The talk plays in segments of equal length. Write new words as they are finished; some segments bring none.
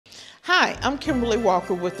Hi, I'm Kimberly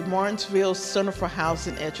Walker with the Martinsville Center for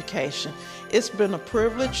Housing Education. It's been a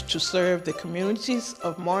privilege to serve the communities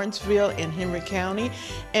of Martinsville and Henry County,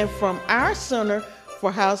 and from our Center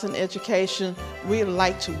for Housing Education, we'd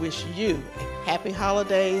like to wish you happy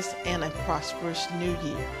holidays and a prosperous new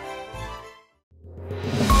year.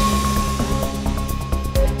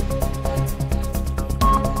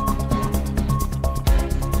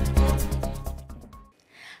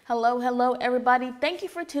 Hello everybody. Thank you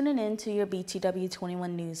for tuning in to your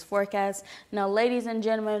BTW21 news forecast. Now, ladies and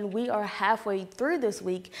gentlemen, we are halfway through this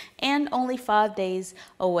week and only 5 days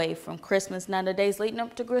away from Christmas. Now, the days leading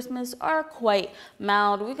up to Christmas are quite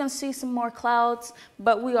mild. We can see some more clouds,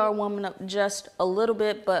 but we are warming up just a little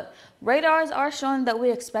bit. But radars are showing that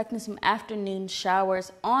we're expecting some afternoon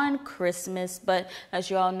showers on Christmas. But as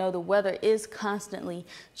you all know, the weather is constantly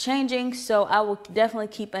changing, so I will definitely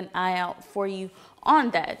keep an eye out for you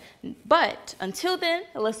on that. But until then,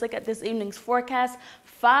 let's look at this evening's forecast.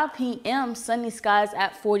 5 p.m. sunny skies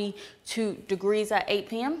at 42 degrees. At 8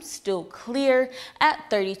 p.m. still clear at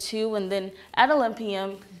 32, and then at 11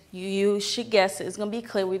 p.m. you should guess it's going to be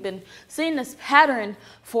clear. We've been seeing this pattern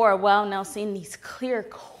for a while now, seeing these clear,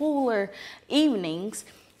 cooler evenings.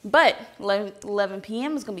 But 11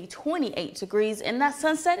 p.m. is going to be 28 degrees, and that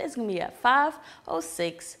sunset is going to be at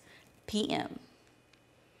 5:06 p.m.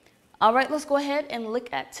 All right, let's go ahead and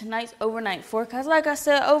look at tonight's overnight forecast. Like I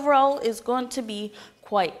said, overall it's going to be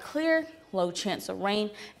quite clear, low chance of rain,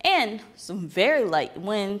 and some very light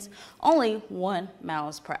winds, only 1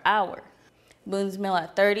 miles per hour. Boone's Mill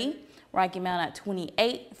at 30, Rocky Mount at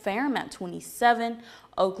 28, Ferrum at 27,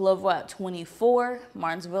 Oak Level at 24,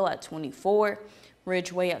 Martinsville at 24,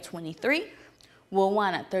 Ridgeway at 23,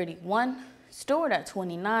 Woodwine at 31, Stewart at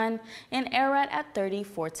 29, and Ararat at 30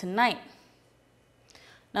 for tonight.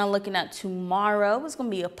 Now looking at tomorrow, it's going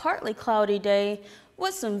to be a partly cloudy day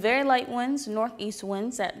with some very light winds, northeast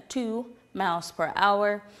winds at 2 miles per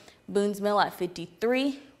hour. Boone's Mill at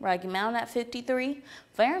 53, Rocky Mount at 53,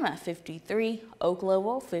 Ferrum at 53, Oak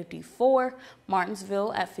Level 54,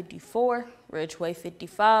 Martinsville at 54, Ridgeway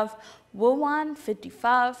 55, Woodwine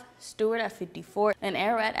 55, Stewart at 54, and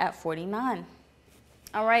Ararat at 49.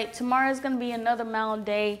 All right, tomorrow is going to be another mild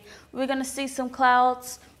day. We're going to see some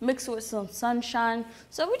clouds mixed with some sunshine.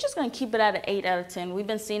 So we're just going to keep it at an 8 out of 10. We've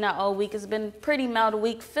been seeing that all week. It's been pretty mild a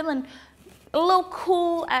week, feeling a little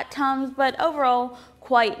cool at times, but overall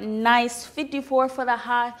quite nice. 54 for the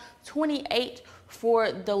high, 28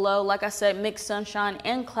 for the low. Like I said, mixed sunshine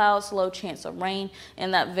and clouds, low chance of rain,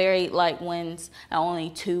 and that very light winds at only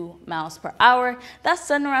 2 miles per hour. That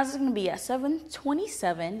sunrise is going to be at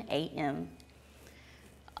 7:27 a.m.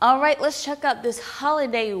 All right, let's check out this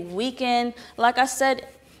holiday weekend. Like I said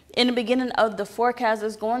in the beginning of the forecast,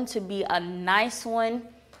 it's going to be a nice one.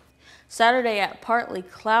 Saturday at partly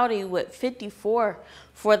cloudy with 54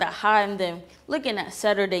 for the high. And then looking at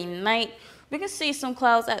Saturday night, we can see some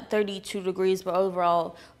clouds at 32 degrees. But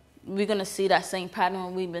overall, we're going to see that same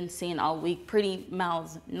pattern we've been seeing all week, pretty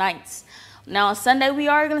mild nights. Now on Sunday, we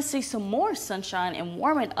are going to see some more sunshine and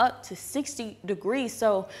warming up to 60 degrees.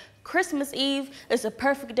 So Christmas Eve is a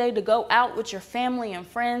perfect day to go out with your family and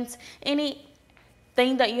friends.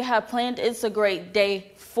 Anything that you have planned, it's a great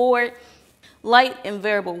day for it. Light and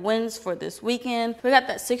variable winds for this weekend. We got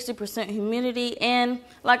that 60% humidity, and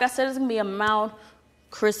like I said, it's going to be a mild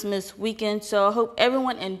Christmas weekend. So I hope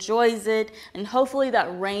everyone enjoys it, and hopefully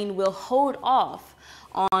that rain will hold off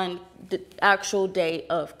on the actual day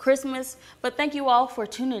of Christmas. But thank you all for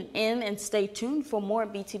tuning in, and stay tuned for more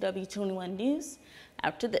BTW21 news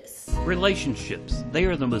after this. Relationships, they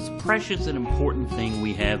are the most precious and important thing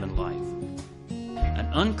we have in life. An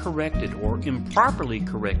uncorrected or improperly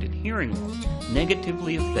corrected hearing loss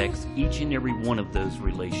negatively affects each and every one of those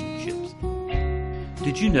relationships.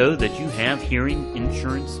 Did you know that you have hearing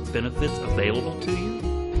insurance benefits available to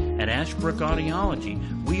you? At Ashbrook Audiology,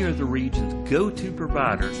 we are the region's go-to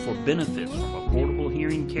providers for benefits from affordable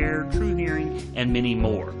hearing care, true hearing, and many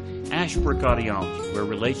more. Ashbrook Audiology, where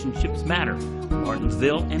relationships matter,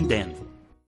 Martinsville and Danville.